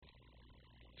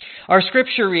Our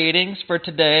scripture readings for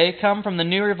today come from the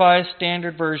New Revised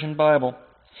Standard Version Bible.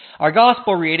 Our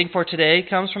gospel reading for today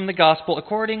comes from the gospel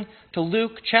according to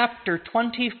Luke chapter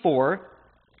 24,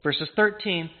 verses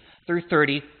 13 through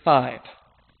 35.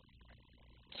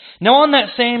 Now on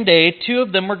that same day, two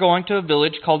of them were going to a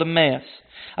village called Emmaus,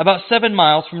 about 7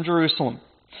 miles from Jerusalem,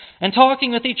 and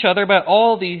talking with each other about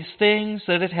all these things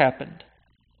that had happened.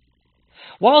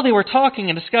 While they were talking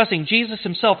and discussing, Jesus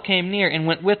himself came near and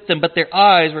went with them, but their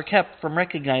eyes were kept from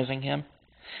recognizing him.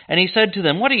 And he said to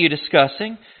them, "What are you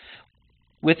discussing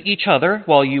with each other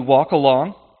while you walk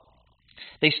along?"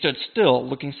 They stood still,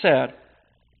 looking sad.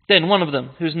 Then one of them,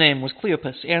 whose name was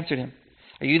Cleopas, answered him,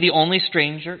 "Are you the only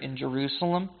stranger in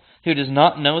Jerusalem who does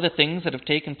not know the things that have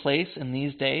taken place in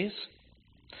these days?"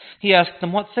 He asked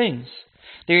them, "What things?"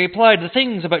 They replied, "The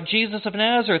things about Jesus of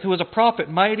Nazareth, who was a prophet,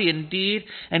 mighty in deed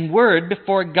and word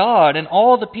before God and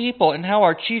all the people, and how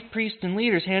our chief priests and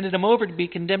leaders handed him over to be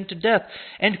condemned to death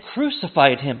and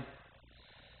crucified him.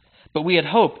 But we had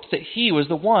hoped that he was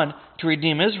the one to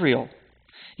redeem Israel.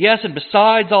 Yes, and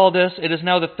besides all this, it is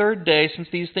now the 3rd day since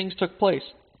these things took place.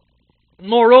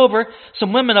 Moreover,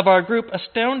 some women of our group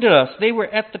astounded us. They were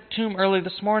at the tomb early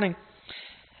this morning.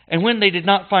 And when they did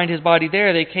not find his body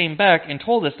there, they came back and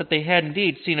told us that they had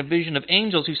indeed seen a vision of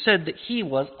angels who said that he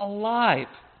was alive.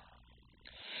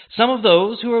 Some of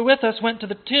those who were with us went to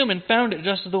the tomb and found it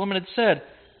just as the woman had said,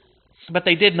 but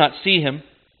they did not see him."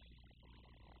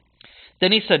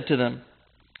 Then he said to them,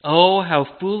 "Oh, how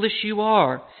foolish you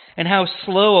are, and how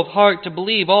slow of heart to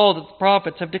believe all that the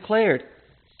prophets have declared.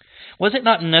 Was it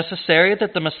not necessary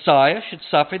that the Messiah should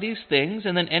suffer these things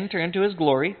and then enter into his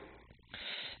glory?"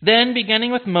 Then,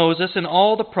 beginning with Moses and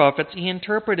all the prophets, he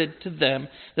interpreted to them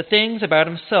the things about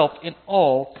himself in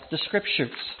all the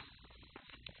Scriptures.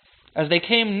 As they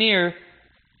came near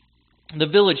the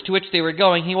village to which they were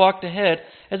going, he walked ahead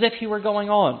as if he were going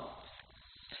on.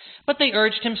 But they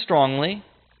urged him strongly,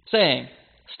 saying,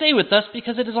 "Stay with us,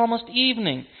 because it is almost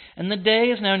evening, and the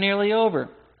day is now nearly over."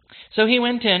 So he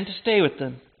went in to stay with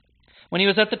them. When he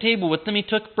was at the table with them, he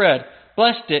took bread,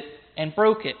 blessed it, and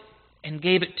broke it, and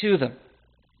gave it to them.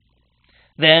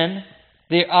 Then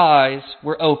their eyes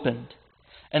were opened,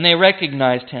 and they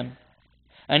recognized him,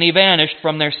 and he vanished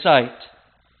from their sight.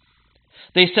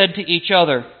 They said to each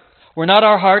other, "Were not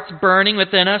our hearts burning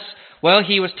within us while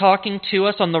he was talking to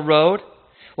us on the road,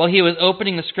 while he was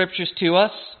opening the Scriptures to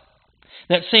us?"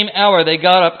 That same hour they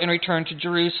got up and returned to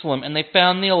Jerusalem, and they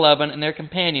found the 11 and their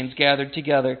companions gathered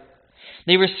together.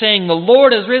 They were saying, "The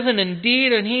Lord has risen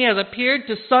indeed, and he has appeared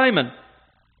to Simon."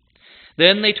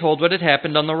 Then they told what had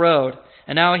happened on the road,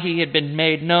 and how he had been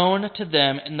made known to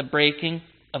them in the breaking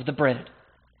of the bread.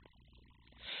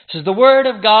 This is the word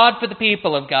of God for the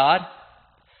people of God.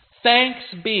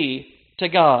 Thanks be to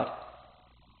God.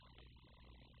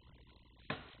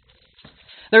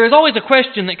 There is always a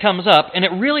question that comes up, and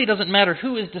it really doesn't matter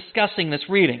who is discussing this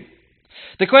reading.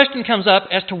 The question comes up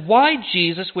as to why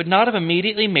Jesus would not have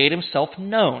immediately made himself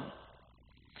known.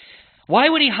 Why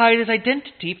would he hide his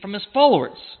identity from his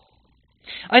followers?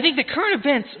 I think the current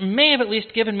events may have at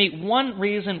least given me one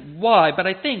reason why, but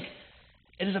I think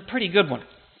it is a pretty good one.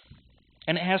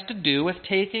 And it has to do with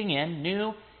taking in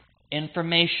new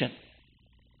information.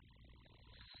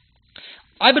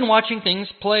 I've been watching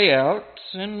things play out,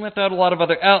 and without a lot of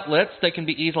other outlets that can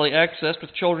be easily accessed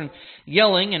with children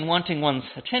yelling and wanting one's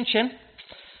attention,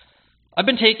 I've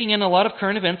been taking in a lot of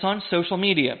current events on social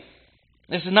media.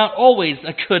 This is not always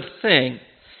a good thing.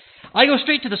 I go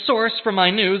straight to the source for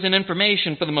my news and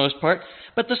information for the most part,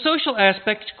 but the social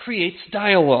aspect creates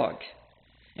dialogue.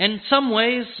 In some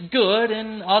ways good,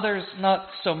 in others not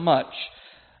so much.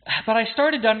 But I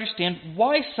started to understand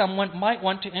why someone might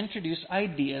want to introduce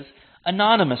ideas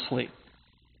anonymously.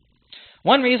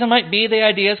 One reason might be the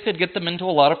ideas could get them into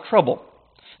a lot of trouble.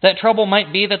 That trouble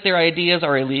might be that their ideas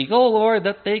are illegal or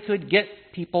that they could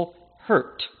get people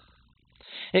hurt.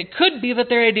 It could be that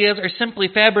their ideas are simply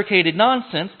fabricated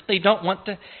nonsense that they don't want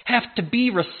to have to be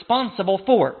responsible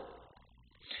for.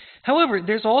 However,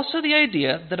 there's also the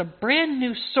idea that a brand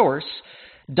new source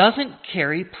doesn't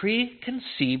carry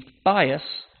preconceived bias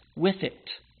with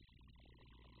it.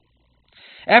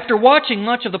 After watching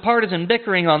much of the partisan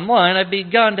bickering online, I've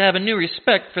begun to have a new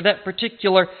respect for that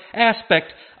particular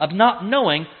aspect of not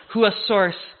knowing who a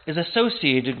source is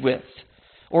associated with,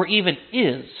 or even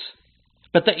is,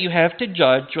 but that you have to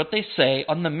judge what they say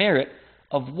on the merit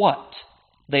of what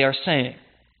they are saying.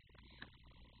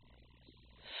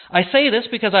 I say this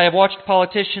because I have watched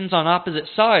politicians on opposite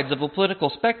sides of the political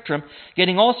spectrum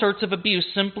getting all sorts of abuse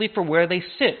simply for where they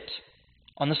sit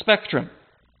on the spectrum.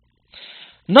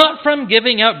 Not from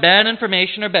giving out bad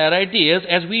information or bad ideas,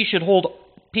 as we should hold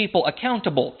people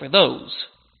accountable for those.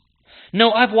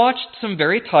 No, I've watched some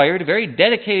very tired, very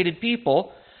dedicated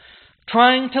people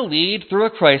trying to lead through a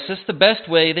crisis the best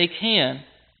way they can,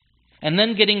 and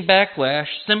then getting backlash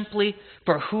simply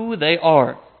for who they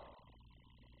are.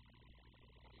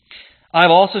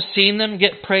 I've also seen them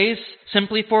get praise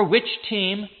simply for which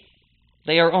team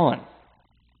they are on.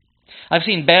 I've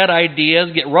seen bad ideas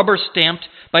get rubber stamped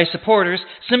by supporters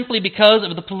simply because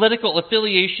of the political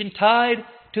affiliation tied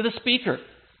to the speaker.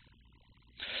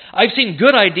 I've seen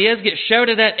good ideas get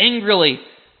shouted at angrily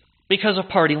because of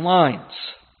party lines.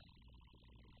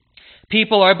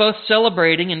 People are both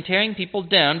celebrating and tearing people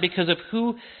down because of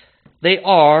who they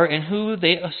are and who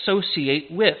they associate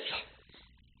with.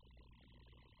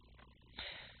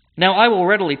 Now, I will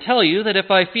readily tell you that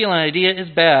if I feel an idea is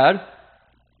bad,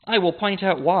 I will point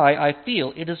out why I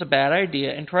feel it is a bad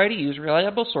idea and try to use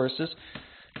reliable sources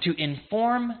to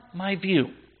inform my view.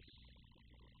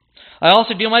 I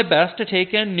also do my best to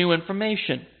take in new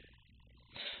information.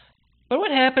 But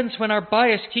what happens when our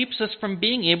bias keeps us from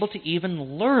being able to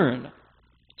even learn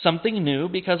something new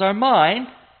because our mind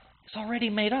is already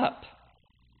made up?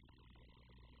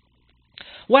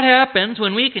 What happens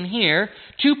when we can hear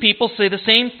two people say the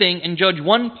same thing and judge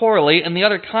one poorly and the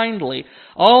other kindly,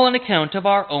 all on account of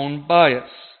our own bias?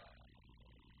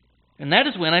 And that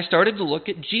is when I started to look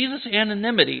at Jesus'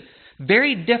 anonymity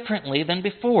very differently than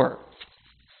before.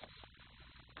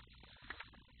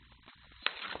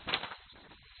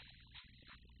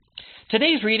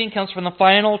 Today's reading comes from the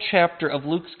final chapter of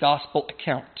Luke's Gospel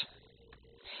account.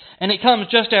 And it comes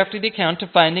just after the account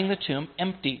of finding the tomb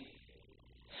empty.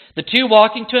 The two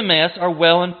walking to Emmaus are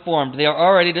well informed. They are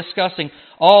already discussing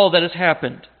all that has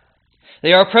happened.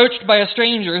 They are approached by a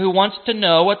stranger who wants to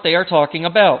know what they are talking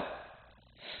about.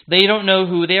 They don't know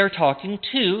who they are talking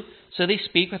to, so they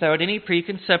speak without any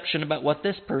preconception about what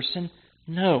this person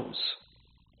knows.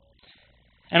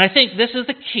 And I think this is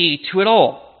the key to it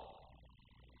all.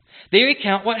 They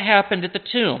recount what happened at the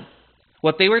tomb,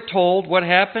 what they were told, what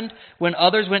happened when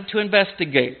others went to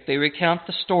investigate. They recount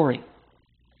the story.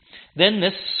 Then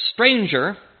this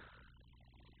stranger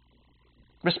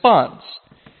responds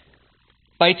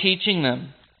by teaching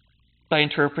them, by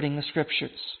interpreting the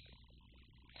Scriptures.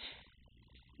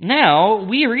 Now,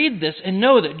 we read this and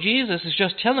know that Jesus is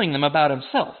just telling them about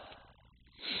himself.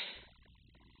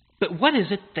 But what is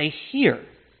it they hear?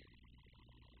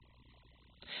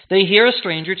 They hear a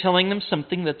stranger telling them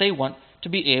something that they want to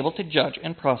be able to judge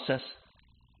and process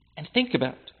and think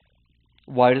about.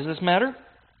 Why does this matter?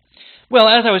 Well,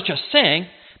 as I was just saying,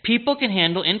 people can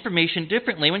handle information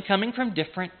differently when coming from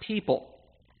different people.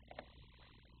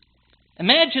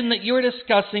 Imagine that you were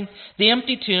discussing the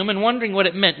empty tomb and wondering what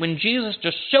it meant when Jesus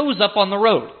just shows up on the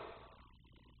road.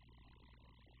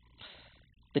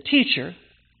 The teacher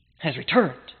has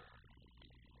returned.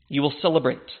 You will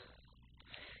celebrate.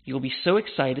 You will be so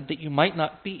excited that you might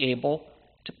not be able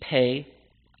to pay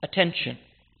attention.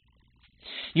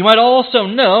 You might also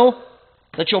know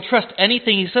that you'll trust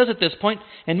anything he says at this point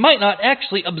and might not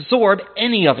actually absorb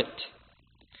any of it.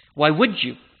 Why would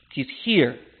you? He's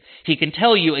here. He can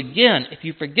tell you again if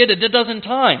you forget it a dozen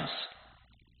times.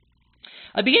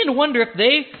 I began to wonder if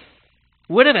they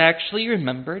would have actually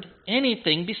remembered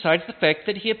anything besides the fact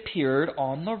that he appeared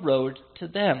on the road to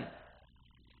them.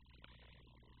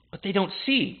 But they don't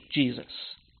see Jesus.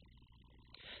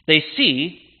 They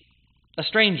see a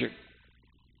stranger.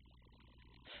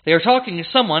 They are talking to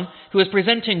someone who is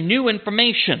presenting new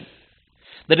information.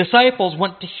 The disciples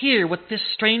want to hear what this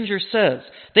stranger says.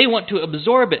 They want to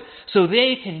absorb it so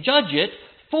they can judge it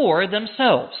for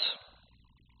themselves.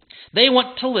 They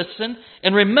want to listen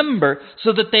and remember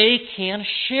so that they can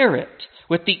share it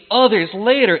with the others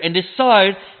later and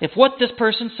decide if what this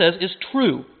person says is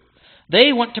true.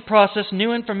 They want to process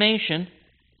new information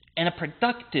in a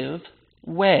productive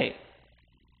way.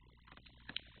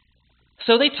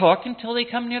 So they talk until they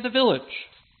come near the village.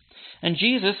 And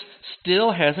Jesus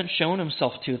still hasn't shown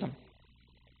himself to them.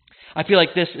 I feel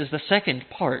like this is the second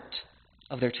part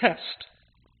of their test.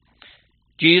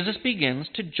 Jesus begins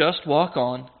to just walk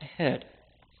on ahead.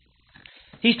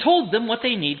 He's told them what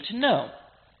they need to know.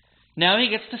 Now he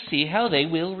gets to see how they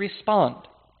will respond.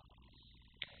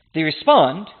 They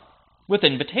respond with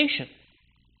invitation.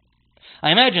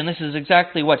 I imagine this is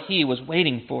exactly what he was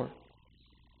waiting for.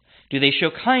 Do they show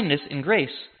kindness and grace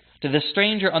to this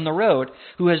stranger on the road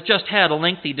who has just had a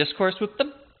lengthy discourse with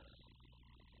them?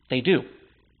 They do.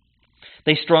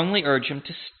 They strongly urge him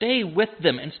to stay with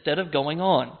them instead of going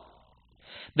on.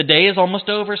 The day is almost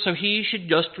over, so he should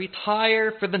just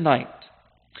retire for the night,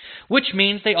 which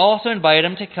means they also invite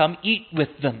him to come eat with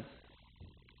them.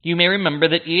 You may remember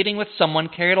that eating with someone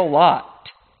carried a lot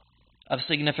of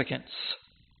significance.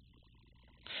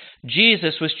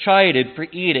 Jesus was chided for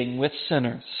eating with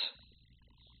sinners.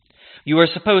 You are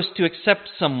supposed to accept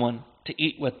someone to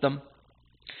eat with them.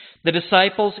 The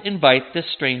disciples invite this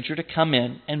stranger to come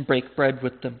in and break bread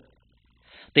with them.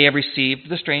 They have received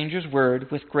the stranger's word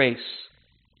with grace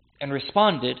and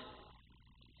responded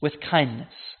with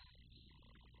kindness.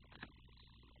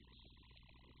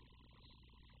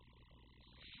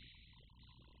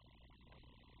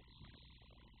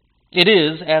 It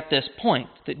is at this point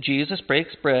that Jesus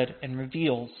breaks bread and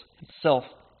reveals himself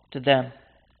to them.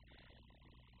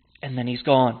 And then he's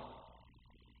gone.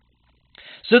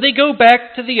 So they go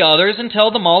back to the others and tell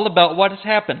them all about what has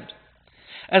happened.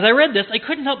 As I read this, I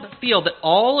couldn't help but feel that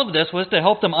all of this was to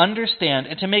help them understand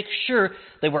and to make sure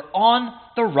they were on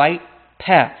the right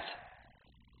path.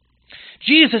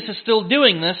 Jesus is still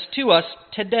doing this to us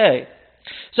today.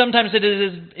 Sometimes it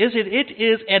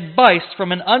is advice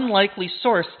from an unlikely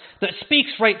source that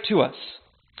speaks right to us.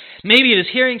 Maybe it is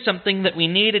hearing something that we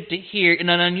needed to hear in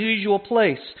an unusual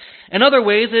place. In other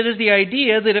ways, it is the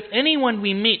idea that if anyone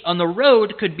we meet on the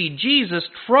road could be Jesus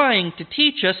trying to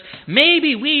teach us,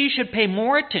 maybe we should pay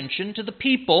more attention to the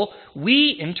people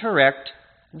we interact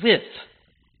with.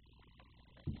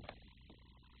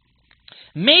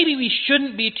 Maybe we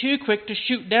shouldn't be too quick to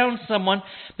shoot down someone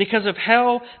because of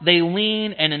how they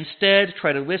lean and instead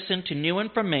try to listen to new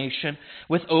information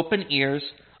with open ears,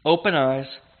 open eyes,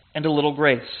 and a little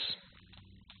grace.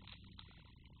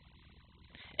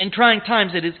 In trying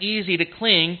times, it is easy to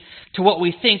cling to what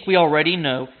we think we already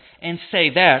know and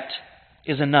say that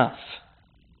is enough.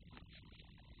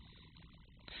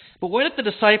 But what if the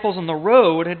disciples on the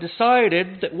road had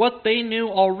decided that what they knew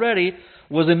already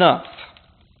was enough?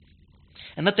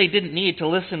 And that they didn't need to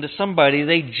listen to somebody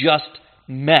they just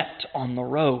met on the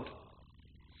road?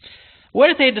 What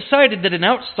if they had decided that an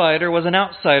outsider was an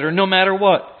outsider no matter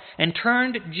what, and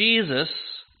turned Jesus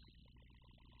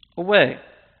away?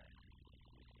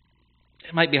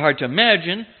 It might be hard to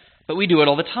imagine, but we do it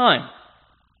all the time.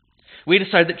 We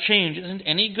decide that change isn't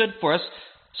any good for us,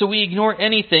 so we ignore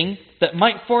anything that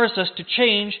might force us to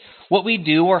change what we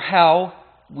do or how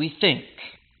we think.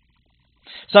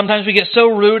 Sometimes we get so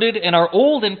rooted in our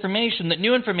old information that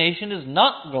new information is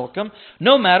not welcome,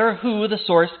 no matter who the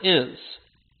source is.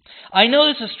 I know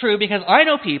this is true because I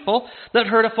know people that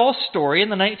heard a false story in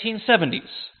the 1970s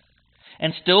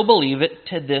and still believe it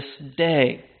to this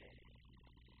day.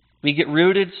 We get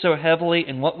rooted so heavily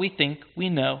in what we think we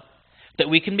know that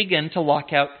we can begin to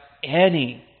lock out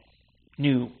any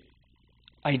new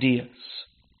ideas.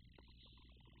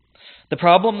 The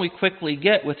problem we quickly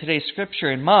get with today's scripture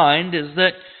in mind is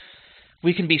that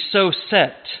we can be so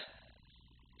set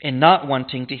in not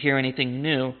wanting to hear anything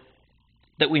new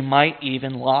that we might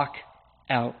even lock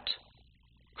out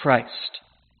Christ.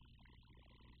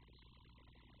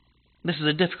 This is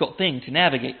a difficult thing to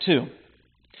navigate too.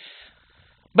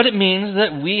 But it means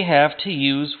that we have to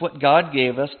use what God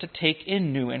gave us to take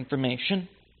in new information.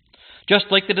 Just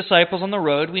like the disciples on the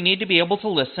road, we need to be able to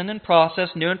listen and process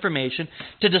new information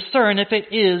to discern if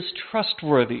it is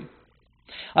trustworthy.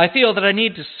 I feel that I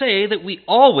need to say that we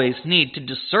always need to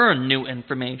discern new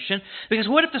information, because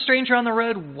what if the stranger on the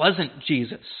road wasn't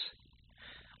Jesus?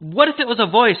 What if it was a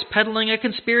voice peddling a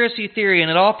conspiracy theory and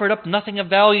it offered up nothing of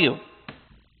value?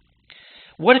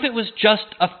 What if it was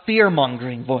just a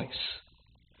fear-mongering voice?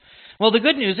 Well, the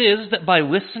good news is that by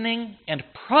listening and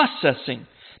processing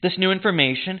this new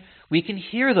information, we can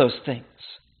hear those things.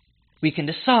 We can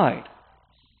decide.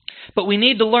 But we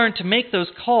need to learn to make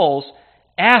those calls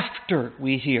after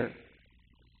we hear.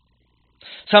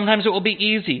 Sometimes it will be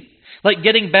easy, like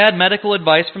getting bad medical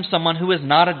advice from someone who is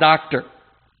not a doctor.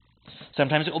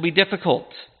 Sometimes it will be difficult,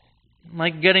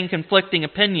 like getting conflicting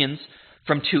opinions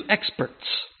from two experts.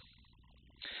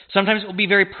 Sometimes it will be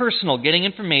very personal, getting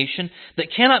information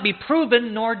that cannot be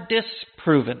proven nor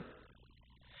disproven.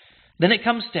 Then it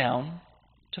comes down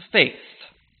to faith.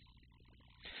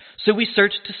 So we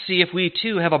search to see if we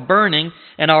too have a burning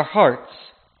in our hearts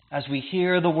as we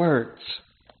hear the words.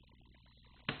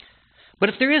 But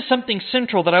if there is something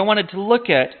central that I wanted to look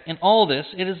at in all this,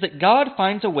 it is that God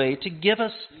finds a way to give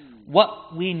us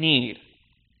what we need.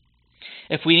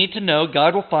 If we need to know,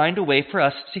 God will find a way for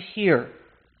us to hear.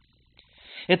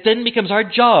 It then becomes our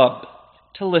job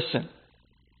to listen.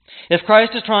 If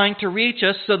Christ is trying to reach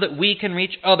us so that we can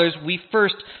reach others, we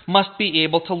first must be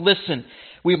able to listen.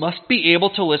 We must be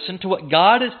able to listen to what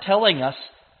God is telling us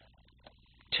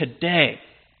today.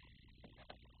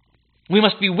 We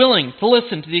must be willing to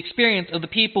listen to the experience of the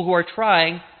people who are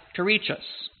trying to reach us.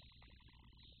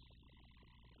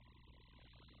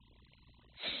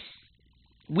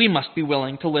 We must be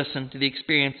willing to listen to the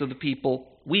experience of the people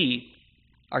we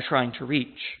are trying to reach.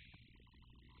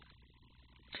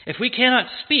 If we cannot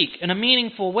speak in a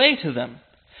meaningful way to them,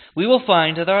 we will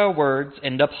find that our words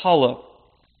end up hollow.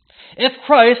 If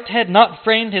Christ had not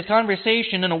framed his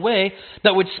conversation in a way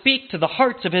that would speak to the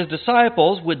hearts of his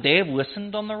disciples, would they have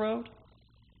listened on the road?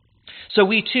 So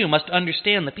we too must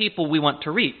understand the people we want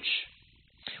to reach.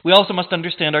 We also must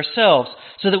understand ourselves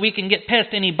so that we can get past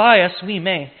any bias we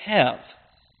may have.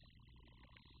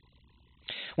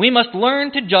 We must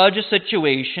learn to judge a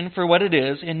situation for what it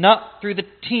is and not through the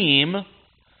team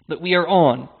that we are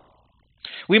on.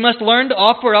 We must learn to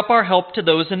offer up our help to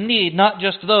those in need, not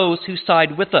just those who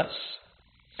side with us.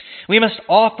 We must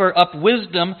offer up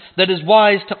wisdom that is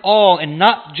wise to all and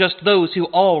not just those who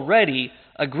already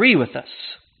agree with us.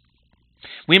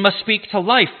 We must speak to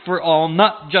life for all,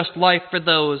 not just life for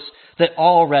those that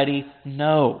already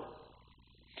know.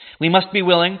 We must be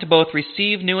willing to both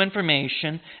receive new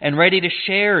information and ready to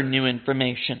share new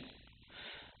information,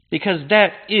 because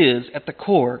that is at the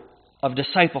core of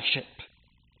discipleship,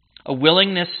 a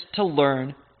willingness to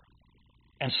learn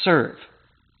and serve.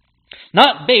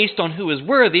 Not based on who is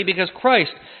worthy, because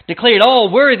Christ declared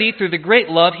all worthy through the great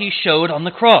love he showed on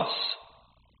the cross.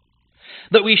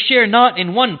 That we share not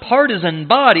in one partisan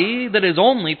body that is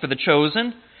only for the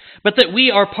chosen, but that we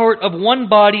are part of one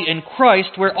body in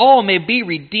Christ where all may be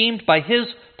redeemed by his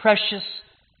precious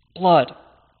blood.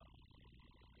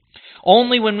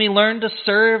 Only when we learn to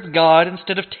serve God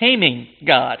instead of taming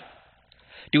God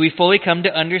do we fully come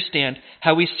to understand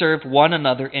how we serve one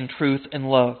another in truth and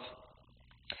love.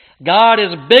 God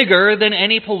is bigger than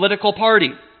any political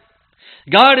party.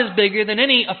 God is bigger than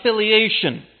any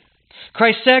affiliation.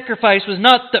 Christ's sacrifice was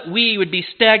not that we would be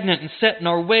stagnant and set in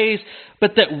our ways,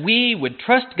 but that we would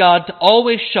trust God to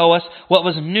always show us what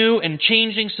was new and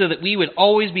changing so that we would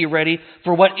always be ready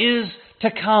for what is to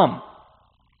come.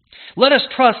 Let us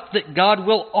trust that God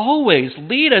will always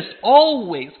lead us,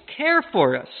 always care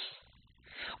for us,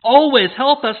 always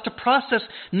help us to process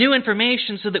new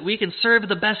information so that we can serve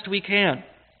the best we can,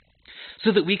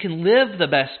 so that we can live the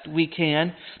best we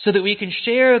can, so that we can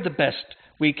share the best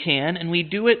we can, and we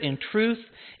do it in truth,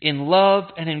 in love,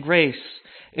 and in grace.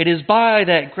 It is by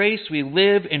that grace we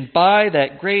live, and by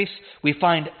that grace we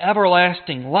find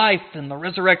everlasting life in the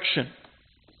resurrection.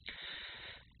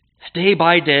 Day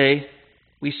by day,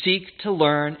 we seek to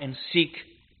learn and seek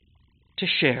to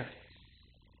share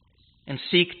and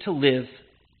seek to live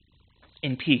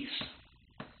in peace.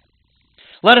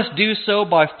 Let us do so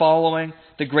by following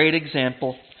the great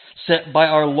example set by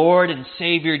our Lord and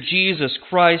Savior Jesus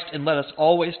Christ, and let us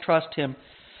always trust him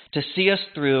to see us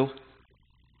through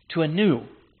to a new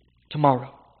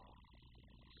tomorrow.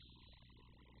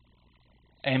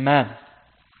 Amen.